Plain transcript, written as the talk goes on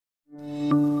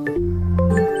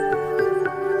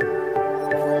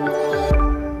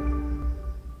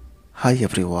Hi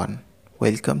everyone,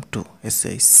 welcome to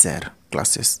 7.shsir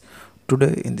classes.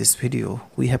 Today in this video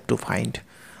we have to find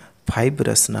 5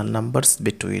 rational numbers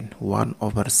between 1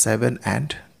 over 7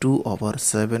 and 2 over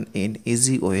 7 in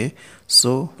easy way.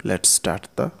 So let's start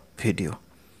the video.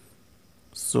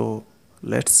 So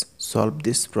let's solve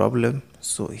this problem.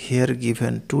 So here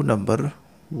given two number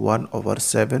 1 over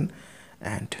 7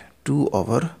 and 2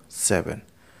 over 7.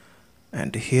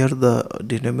 And here the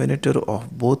denominator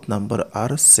of both number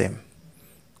are same.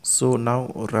 So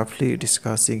now roughly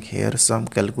discussing here some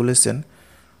calculation.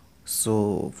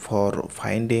 So for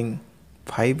finding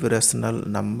 5 rational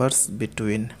numbers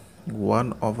between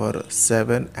 1 over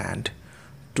 7 and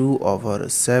 2 over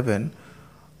 7,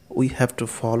 we have to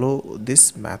follow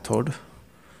this method.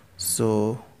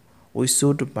 So we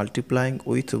should multiplying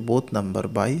with both number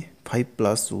by 5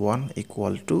 plus 1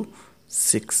 equal to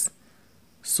 6.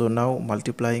 So now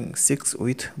multiplying 6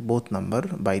 with both number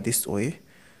by this way.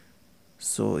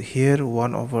 So here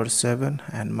 1 over 7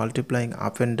 and multiplying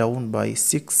up and down by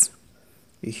 6.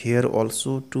 Here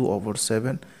also 2 over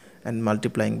 7 and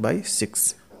multiplying by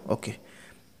 6. Okay.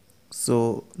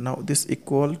 So now this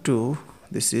equal to,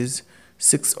 this is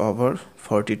 6 over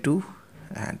 42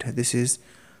 and this is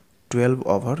 12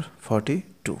 over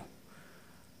 42.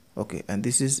 Okay, and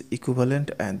this is equivalent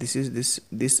and this is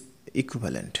this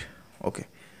equivalent. Okay,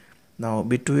 now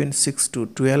between 6 to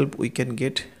 12 we can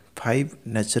get 5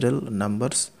 natural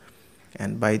numbers,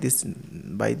 and by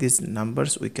these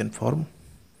numbers we can form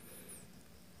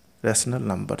rational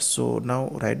numbers. So now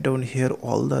write down here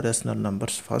all the rational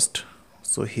numbers first.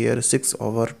 So here 6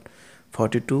 over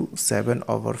 42, 7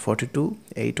 over 42,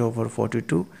 8 over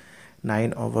 42,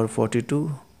 9 over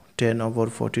 42, 10 over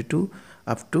 42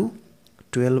 up to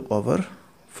 12 over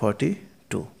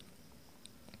 42.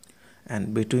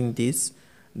 And between these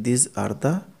are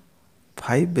the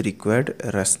 5 required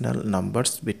rational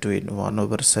numbers between 1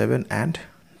 over 7 and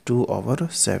 2 over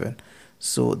 7.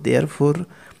 So therefore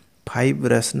 5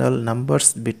 rational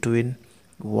numbers between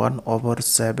 1 over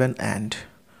 7 and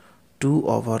 2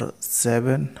 over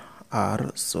 7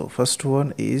 are, so first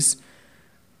one is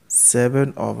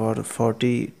 7 over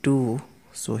 42.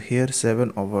 So here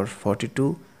 7 over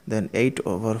 42, then 8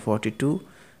 over 42,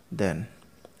 then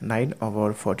 9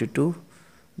 over 42,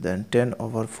 then 10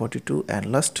 over 42,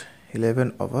 and last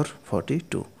 11 over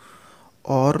 42.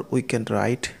 Or we can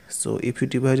write, so if you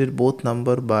divided both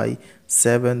number by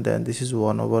 7, then this is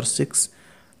 1 over 6.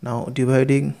 Now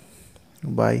dividing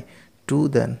by 2,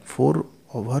 then 4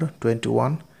 over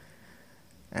 21.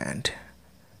 And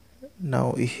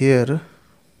now here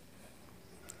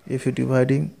if you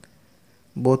dividing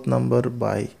both number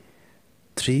by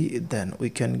 3, then we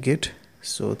can get,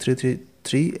 so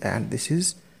 3 and this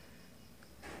is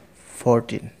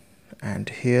 14. And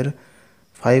here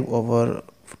 5 over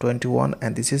 21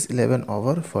 and this is 11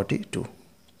 over 42.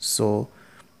 So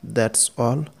that's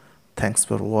all. Thanks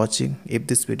for watching. If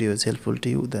this video is helpful to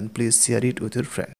you, then please share it with your friend.